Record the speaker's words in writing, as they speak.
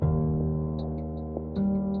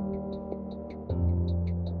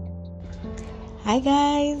Hi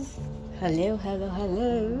guys,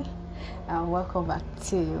 hello, and welcome back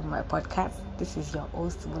to my podcast. This is your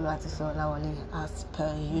host Boluwatife Olawale. As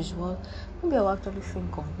per usual, maybe I'll actually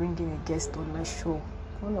think of bringing a guest on my show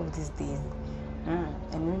one of these days.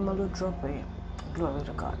 And we will drop a glory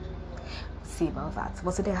to God. See about that.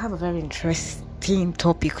 But today I have a very interesting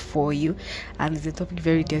topic for you, and it's a topic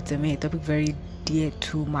very dear to me, a topic very dear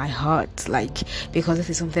to my heart, because this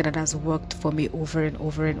is something that has worked for me over and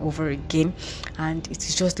over again, and it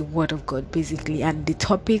is just the word of God basically. And the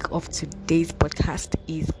topic of today's podcast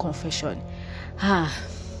is confession. I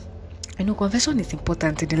know confession is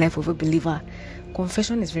important in the life of a believer.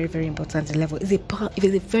 Confession is very, very important in the life. It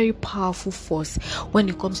is a very powerful force when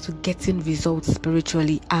it comes to getting results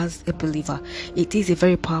spiritually as a believer. It is a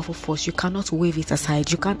very powerful force. You cannot wave it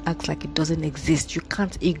aside. You can't act like it doesn't exist. You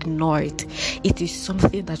can't ignore it. It is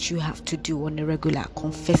something that you have to do on a regular.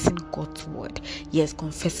 Confessing God's word. Yes,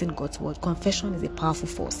 confessing God's word. Confession is a powerful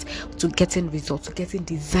force to getting results, to getting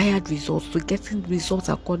desired results, to getting results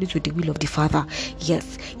according to the will of the Father.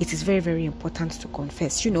 Yes, it is very, very important to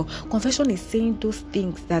confess. Confession is saying those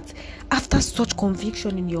things that after such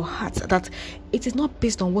conviction in your heart, that it is not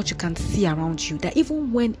based on what you can see around you, that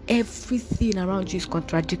even when everything around you is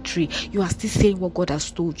contradictory, you are still saying what God has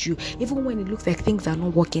told you. Even when it looks like things are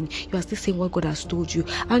not working, you are still saying what God has told you.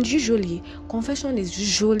 And usually confession is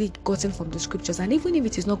usually gotten from the scriptures, and even if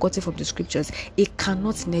it is not gotten from the scriptures, it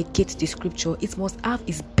cannot negate the scripture. It must have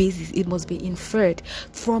its basis. It must be inferred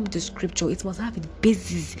from the scripture. It must have its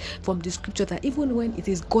basis from the scripture, that even when it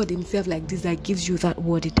is God himself like this that gives you that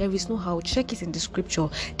word, there is no how. Check it in the scripture.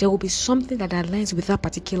 There will be something that aligns with that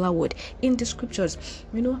particular word in the scriptures.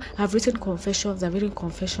 I've written confessions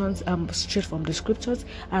straight from the scriptures.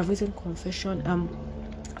 I've written confession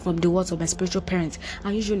from the words of my spiritual parents,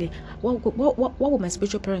 and usually what would my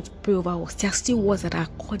spiritual parents pray over was there are still words that are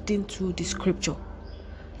according to the scripture.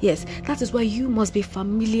 Yes, that is why you must be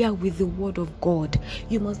familiar with the word of God.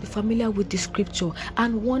 You must be familiar with the scripture.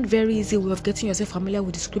 And one very easy way of getting yourself familiar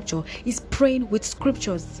with the scripture is praying with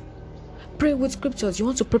scriptures. Pray with scriptures. You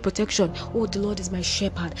want to pray protection. Oh, the Lord is my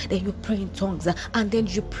shepherd. Then you pray in tongues, and then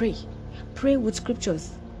you pray. Pray with scriptures.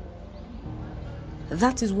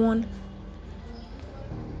 That is one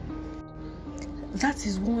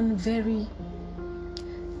very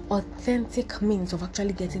authentic means of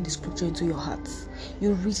actually getting the scripture into your hearts.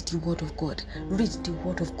 You read the word of God. Read the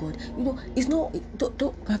word of God. It's not.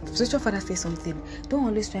 Don't my spiritual father says something. Don't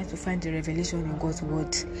always try to find the revelation in God's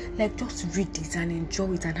word. Just read it and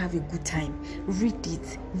enjoy it and have a good time. Read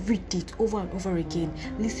it over and over again.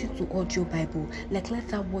 Listen to audio Bible. Let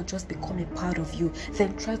that word just become a part of you.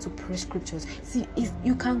 Then try to pray scriptures. See, if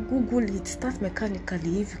you can Google it, start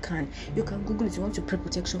mechanically. If you can Google it. You want to pray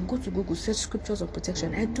protection, go to Google, search scriptures on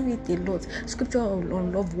protection. I do it a lot. Scripture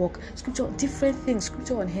on love work, scripture on different things,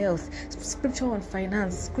 scripture on health, scripture on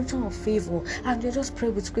finance, scripture on favor, and you just pray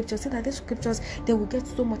with scripture. See that these scriptures, they will get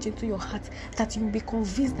so much into your heart that you will be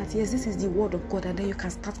convinced that yes, this is the word of God, and then you can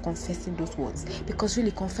start confessing those words. Because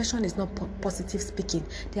really, confession is not positive speaking.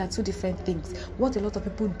 They are two different things. What a lot of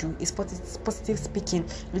people do is positive speaking.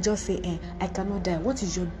 You just say, I cannot die. What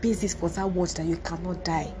is your basis for that word that you cannot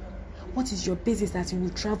die? What is your basis that you will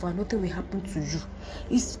travel and nothing will happen to you?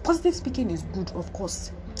 Positive speaking is good, of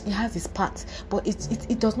course. It has its part, but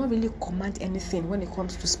it does not really command anything when it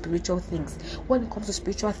comes to spiritual things. When it comes to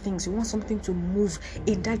spiritual things, you want something to move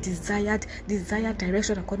in that desired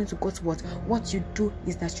direction according to God's word. What you do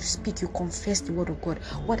is that you speak, you confess the word of God.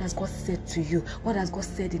 What has God said to you? What has God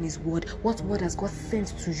said in his word? What word has God sent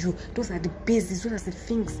to you? Those are the bases, those are the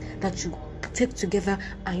things that you take together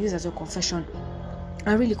and use as your confession.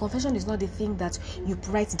 And really, confession is not the thing that you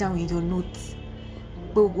write down in your notes.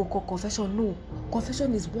 Confession, no.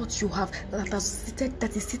 Confession is what you have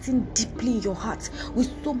that is sitting deeply in your heart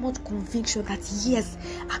with so much conviction that yes,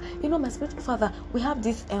 my spiritual father, we have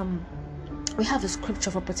this we have a scripture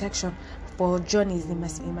for protection for journeys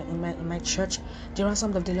in my church. The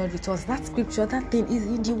ransom of the Lord returns. That scripture, that thing is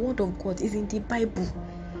in the word of God, is in the Bible.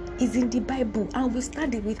 Is in the Bible, and we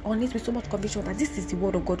study with so much conviction that this is the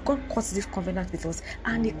word of God. God cuts this covenant with us,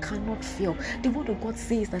 and it cannot fail. The word of God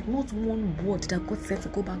says that not one word that God said to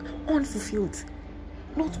go back unfulfilled.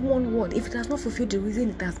 Not one word. If it has not fulfilled the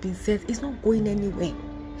reason it has been said, it's not going anywhere.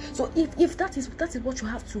 So if that is what you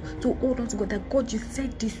have to hold on to God, that God, you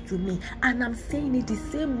said this to me, and I'm saying it the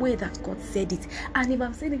same way that God said it. And if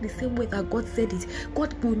I'm saying it the same way that God said it,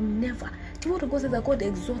 God will never. The word of God says that God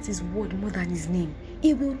exalts his word more than his name.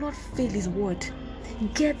 He will not fail his word.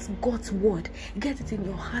 Get God's word. Get it in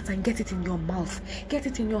your heart and get it in your mouth. Get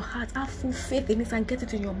it in your heart. Have full faith in it and get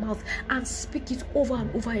it in your mouth and speak it over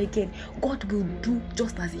and over again. God will do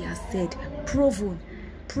just as He has said. Proven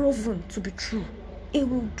to be true. He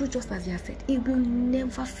will do just as He has said. He will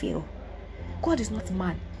never fail. God is not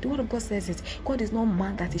man. The word of God says it. God is not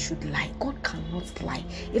man that He should lie. God cannot lie.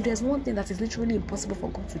 If there's one thing that is literally impossible for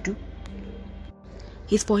God to do,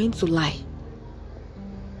 it's for Him to lie.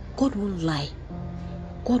 God won't lie.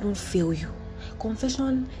 God won't fail you.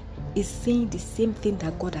 Confession is saying the same thing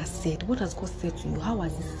that God has said. What has God said to you? How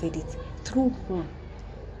has He said it? Through whom?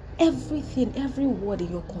 Everything, every word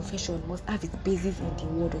in your confession must have its basis in the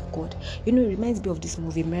word of God. It reminds me of this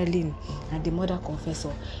movie, Merlin and the Mother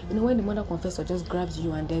Confessor. When the Mother Confessor just grabs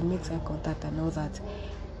you and then makes eye contact and all that,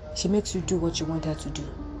 she makes you do what you want her to do.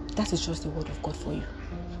 That is just the word of God for you.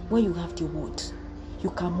 When you have the word,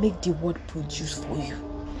 you can make the word produce for you.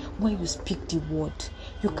 When you speak the word,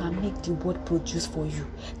 you can make the word produce for you.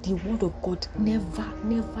 The word of God never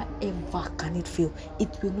ever can it fail.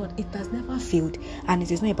 It will not. It has never failed, and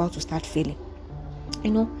it is not about to start failing.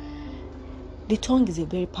 The tongue is a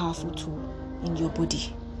very powerful tool in your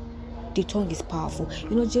body. The tongue is powerful.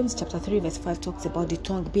 James chapter 3 verse 5 talks about the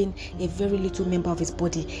tongue being a very little member of His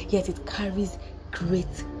body, yet it carries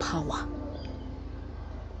great power.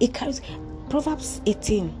 It carries Proverbs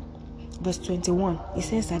 18 verse 21, it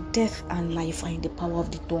says that death and life are in the power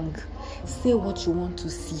of the tongue. Say what you want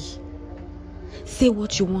to see. Say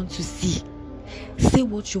what you want to see. Say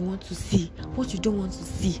what you want to see. What you don't want to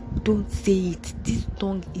see, don't say it. This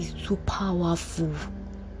tongue is too powerful.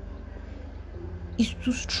 It's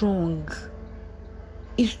too strong.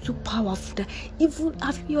 It's too powerful that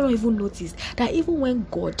have you not even noticed that even when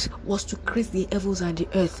God was to create the heavens and the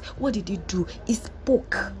earth, what did He do? He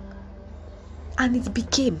spoke and it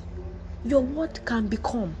became. Your word can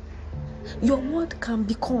become. Your word can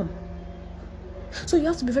become. So you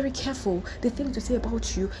have to be very careful the things you say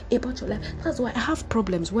about you, about your life. That's why I have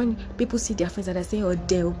problems when people see their friends and they say, "Oh,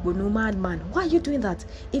 but no madman." Why are you doing that?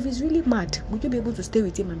 If he's really mad, would you be able to stay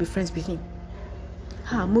with him and be friends with him?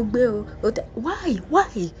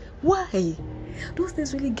 Why? Those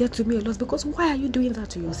things really get to me a lot, because why are you doing that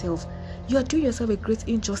to yourself? You are doing yourself a great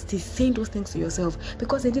injustice saying those things to yourself,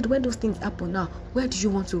 because indeed when those things happen now, where do you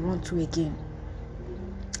want to run to again?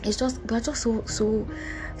 We are just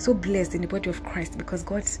so blessed in the body of Christ, because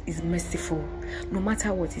God is merciful. No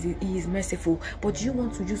matter what it is, He is merciful. But do you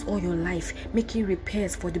want to use all your life making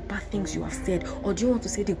repairs for the bad things you have said, or do you want to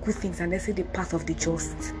say the good things and then say the path of the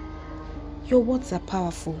just? Your words are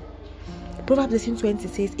powerful. Proverbs 18:20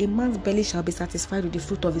 says, "A man's belly shall be satisfied with the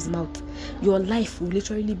fruit of his mouth." Your life will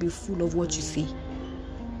literally be full of what you say.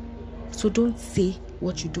 So don't say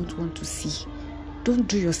what you don't want to see. Don't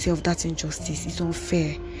do yourself that injustice. It's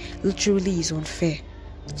unfair. Literally, it's unfair.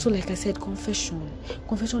 So like I said, confession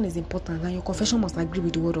is important, and your confession must agree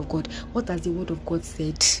with the word of God. What has the word of God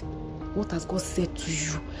said? What has God said to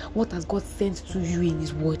you? What has God sent to you in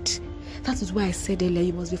His word? That is why I said earlier,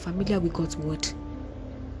 you must be familiar with God's word.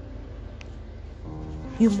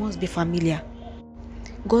 You must be familiar.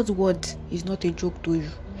 God's word is not a joke to you.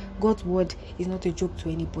 God's word is not a joke to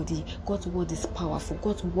anybody. God's word is powerful.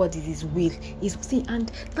 God's word is His will.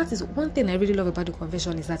 And that is one thing I really love about the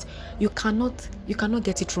confession, is that you cannot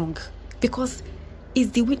get it wrong, because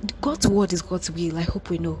it's the way. God's word is God's will. I hope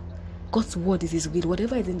we know. God's word is His will.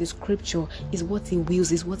 Whatever is in the scripture is what He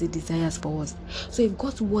wills, is what He desires for us. So if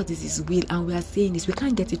God's word is His will and we are saying this, we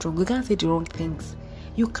can't get it wrong. We can't say the wrong things.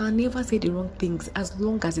 You can never say the wrong things as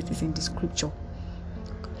long as it is in the scripture.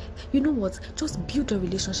 You know what? Just build a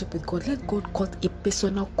relationship with God. Let God cut a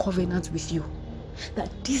personal covenant with you.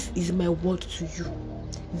 That this is my word to you.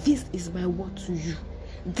 This is my word to you.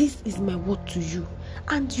 This is my word to you.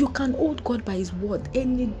 And you can hold God by His word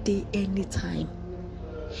any day, any time.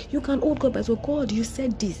 You can hold God by His word. God, you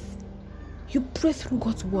said this. You pray through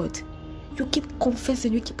God's word. You keep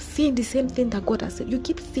confessing, you keep saying the same thing that God has said. You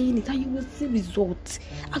keep saying it and you will see results.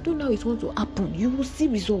 I don't know how it's going to happen. You will see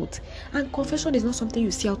results. And confession is not something you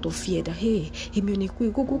say out of fear that, hey,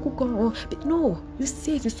 go. But no, you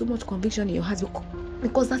say it with so much conviction in your heart,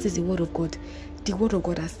 because that is the word of God. The word of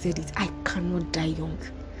God has said it. I cannot die young.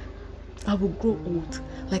 I will grow old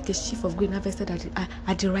like a sheaf of grain harvested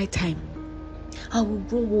at the right time. I will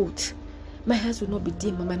grow old. My hands will not be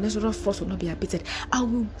dim and my natural force will not be abated. I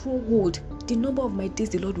will grow old. The number of my days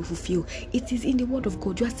the Lord will fulfill. It is in the word of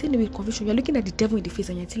God. You are saying it with conviction. You are looking at the devil in the face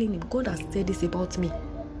and you are telling him, God has said this about me.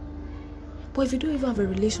 But if you don't even have a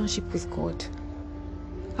relationship with God,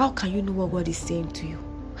 how can you know what God is saying to you?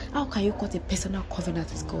 How can you cut a personal covenant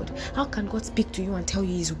with God? How can God speak to you and tell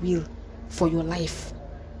you His will for your life?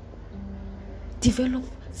 Develop.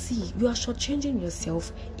 See, you are shortchanging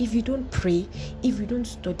yourself if you don't pray, if you don't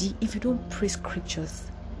study, if you don't pray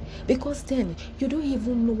scriptures. Because then you don't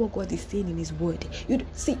even know what God is saying in His Word.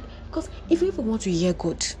 See, because if you even want to hear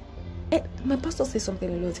God, my pastor says something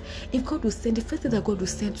a lot. If God will send, the first thing that God will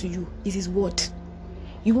send to you is His Word.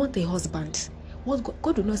 You want a husband.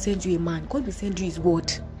 God will not send you a man. God will send you His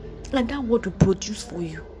Word. And that Word will produce for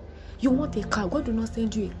you. You want a car. God will not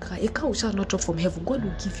send you a car. A car shall not drop from heaven. God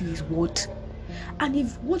will give you His Word. And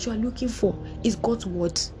if what you are looking for is God's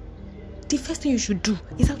Word, the first thing you should do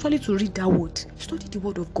is actually to read that word. Study the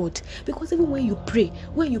word of God. Because even when you pray,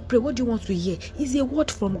 what do you want to hear? Is a word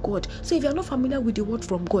from God. So if you are not familiar with the word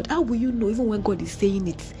from God, how will you know even when God is saying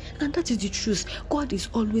it? And that is the truth. God is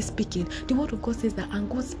always speaking. The word of God says that, and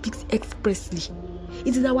God speaks expressly.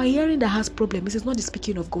 It is our hearing that has problem. It is not the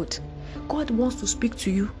speaking of God. God wants to speak to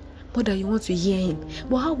you more than you want to hear Him.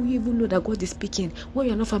 But how will you even know that God is speaking when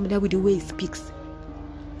you are not familiar with the way He speaks?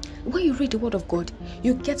 When you read the word of God,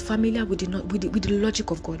 you get familiar with the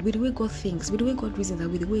logic of God, with the way God thinks, with the way God reasons,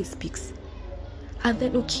 and with the way He speaks. And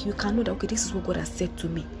then, you can know that, this is what God has said to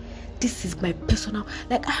me. This is my personal,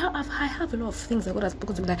 I have a lot of things that God has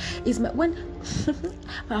spoken to me. That is my, when,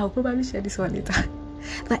 I'll probably share this one later.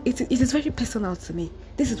 That it is very personal to me.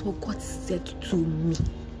 This is what God said to me.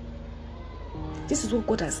 This is what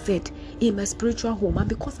God has said in my spiritual home. And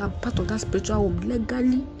because I'm part of that spiritual home,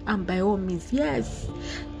 legally and by all means, yes,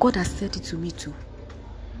 God has said it to me too.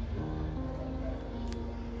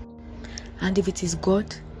 And if it is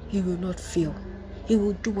God, He will not fail. He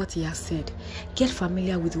will do what He has said. Get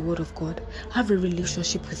familiar with the word of God. Have a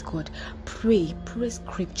relationship with God. Pray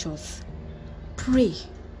scriptures. Pray.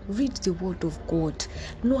 Read the word of God.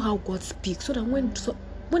 Know how God speaks, so that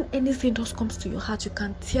when anything just comes to your heart, you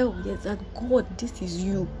can tell, yes, that God, this is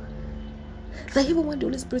you. That even when the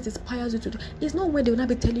Holy Spirit inspires you to do, it's not when they will not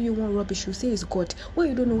be telling you one rubbish, you say it's God. When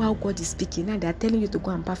you don't know how God is speaking, and they are telling you to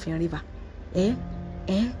go and bath in a river. They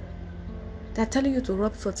are telling you to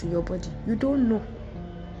rub salt in your body. You don't know,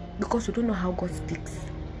 because you don't know how God speaks.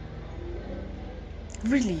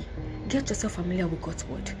 Really, get yourself familiar with God's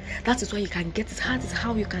word. That is why you can get it. That is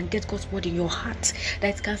how you can get God's word in your heart.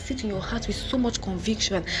 That it can sit in your heart with so much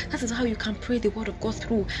conviction. That is how you can pray the word of God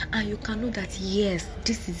through, and you can know that, yes,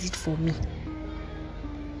 this is it for me.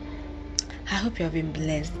 I hope you have been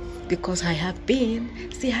blessed, because I have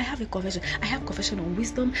been. See, I have a confession. I have confession on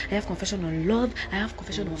wisdom. I have confession on love. I have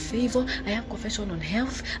confession on favor. I have confession on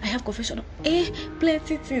health. I have confession on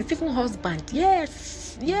plenty things. Even husband.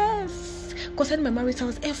 Yes. Concerning my marital,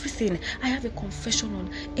 everything. I have a confession on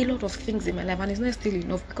a lot of things in my life, and it's not still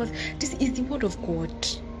enough, because this is the word of God.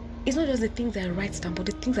 It's not just the things I write down, but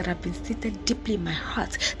the things that have been seated deeply in my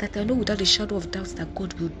heart, that I know without a shadow of doubt that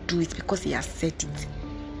God will do it, because He has said it.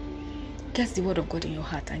 Get the word of God in your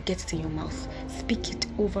heart and get it in your mouth. Speak it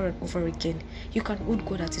over and over again. You can hold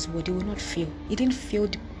God at His word. He will not fail. He didn't fail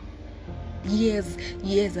years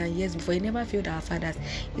and years before. He never failed our fathers.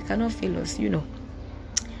 He cannot fail us, We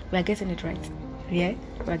are getting it right. Yeah,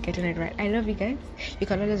 we are getting it right. I love you guys. You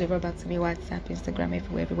can always refer back to me, WhatsApp, Instagram,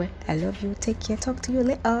 everywhere. I love you. Take care. Talk to you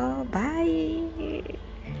later. Bye.